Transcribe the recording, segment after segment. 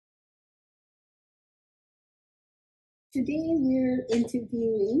Today we're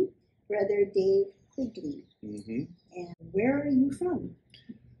interviewing Brother Dave Quigley. hmm And where are you from?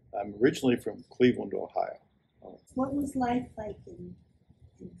 I'm originally from Cleveland, Ohio. What was life like in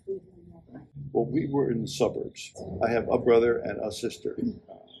Cleveland, Ohio? Well, we were in the suburbs. I have a brother and a sister.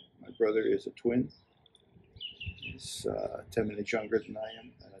 My brother is a twin. He's 10 minutes younger than I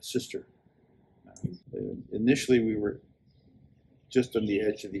am, and a sister. Initially, we were just on the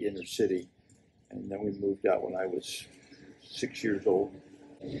edge of the inner city, and then we moved out when I was 6 years old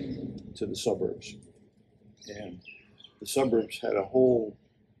to the suburbs. And the suburbs had a whole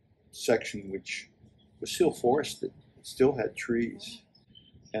section which was still forested. It still had trees.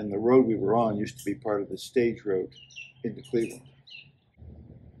 And the road we were on used to be part of the stage road into Cleveland.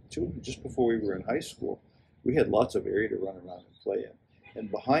 Just before we were in high school, we had lots of area to run around and play in.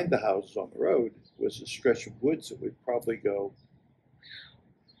 And behind the houses on the road was a stretch of woods that would probably go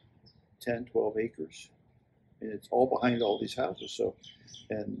 10, 12 acres. And it's all behind all these houses.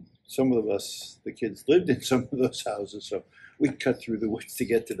 And some of us, the kids, lived in some of those houses. So we'd cut through the woods to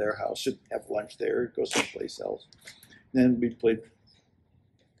get to their house and have lunch there, go someplace else. And then we played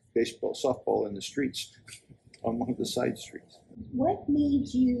baseball, softball in the streets on one of the side streets. What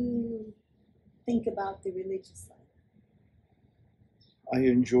made you think about the religious life? I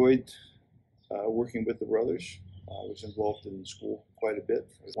enjoyed working with the brothers. I was involved in school quite a bit.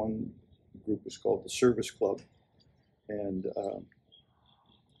 One group was called the Service Club, and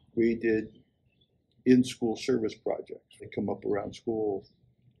we did in-school service projects. They come up around school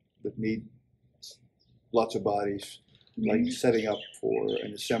that need lots of bodies, like setting up for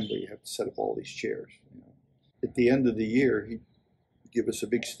an assembly. You have to set up all these chairs. At the end of the year, he'd give us a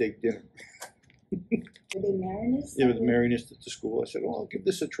big steak dinner. Were they Marinists? Yeah, with the Marinists at the school. I said, well, I'll give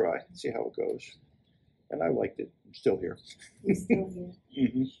this a try and see how it goes. And I liked it. I'm still here. You're still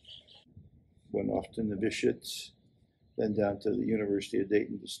here. Went off to Novitiates, then down to the University of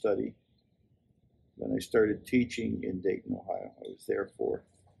Dayton to study. Then I started teaching in Dayton, Ohio. I was there for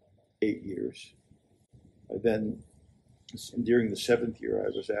 8 years. During the 7th year, I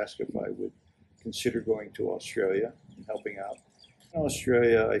was asked if I would consider going to Australia and helping out. In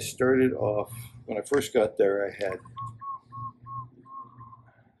Australia, I started off, when I first got there, I had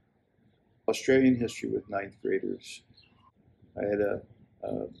Australian history with 9th graders. I had a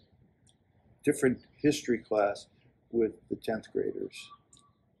different history class with the 10th graders.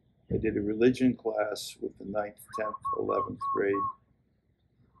 I did a religion class with the 9th, 10th, 11th grade.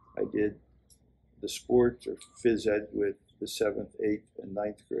 I did the sports or phys ed with the 7th, 8th, and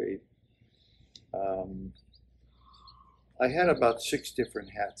 9th grade. I had about 6 different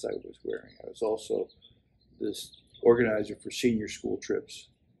hats I was wearing. I was also this organizer for senior school trips.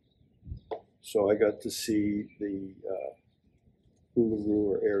 So I got to see the Uluru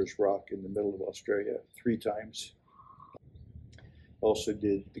or Ayers Rock in the middle of Australia 3 times. Also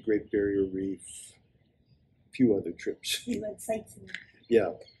did the Great Barrier Reef, a few other trips. You went sightseeing?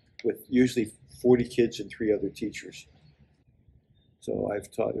 Yeah, with usually 40 kids and 3 other teachers. So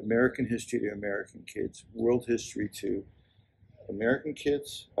I've taught American history to American kids, world history to American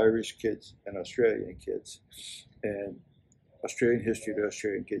kids, Irish kids, and Australian kids, and Australian history to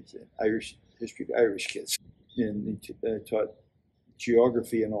Australian kids, and Irish history to Irish kids. And I taught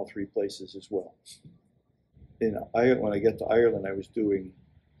geography in all 3 places as well. When I got to Ireland, I was doing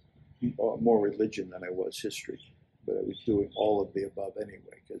more religion than I was history, but I was doing all of the above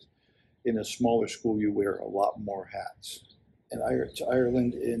anyway, because in a smaller school, you wear a lot more hats. And I went to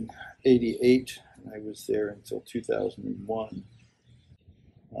Ireland in '88, and I was there until 2001.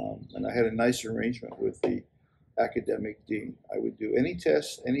 And I had a nice arrangement with the academic dean. I would do any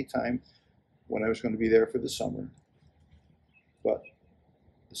tests, anytime when I was going to be there for the summer. But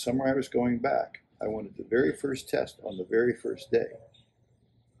the summer I was going back, I wanted the very first test on the very first day,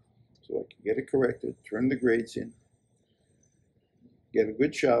 so I could get it corrected, turn the grades in, get a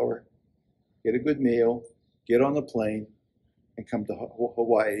good shower, get a good meal, get on the plane, and come to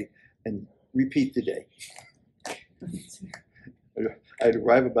Hawaii and repeat the day. I'd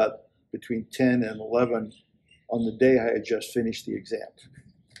arrive about between 10 and 11 on the day I had just finished the exam.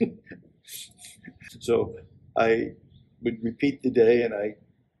 So I would repeat the day, and I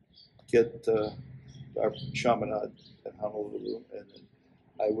get our chaminade at Honolulu, and then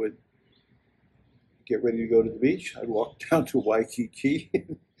I would get ready to go to the beach. I'd walk down to Waikiki,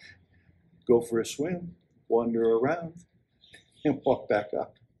 go for a swim, wander around, and walk back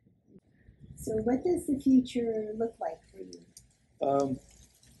up. So what does the future look like for you?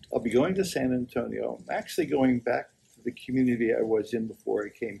 I'll be going to San Antonio. I'm actually going back to the community I was in before I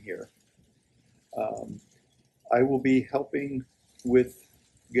came here. I will be helping with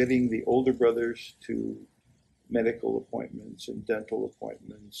getting the older brothers to medical appointments and dental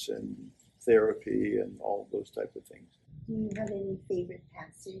appointments and therapy and all those type of things. Do you have any favorite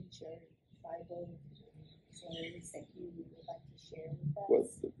passage or Bible stories that you would like to share with us? Well,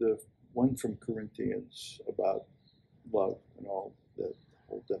 the one from Corinthians about love and all the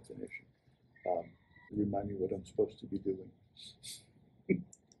whole definition. Remind me what I'm supposed to be doing.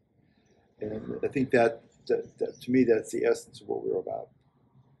 And I think that to me, that's the essence of what we're about.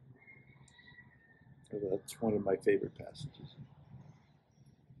 And that's one of my favorite passages.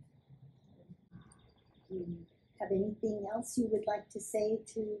 Do you have anything else you would like to say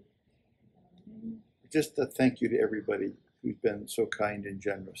to? Just a thank you to everybody who's been so kind and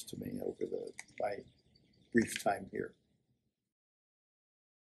generous to me over my brief time here.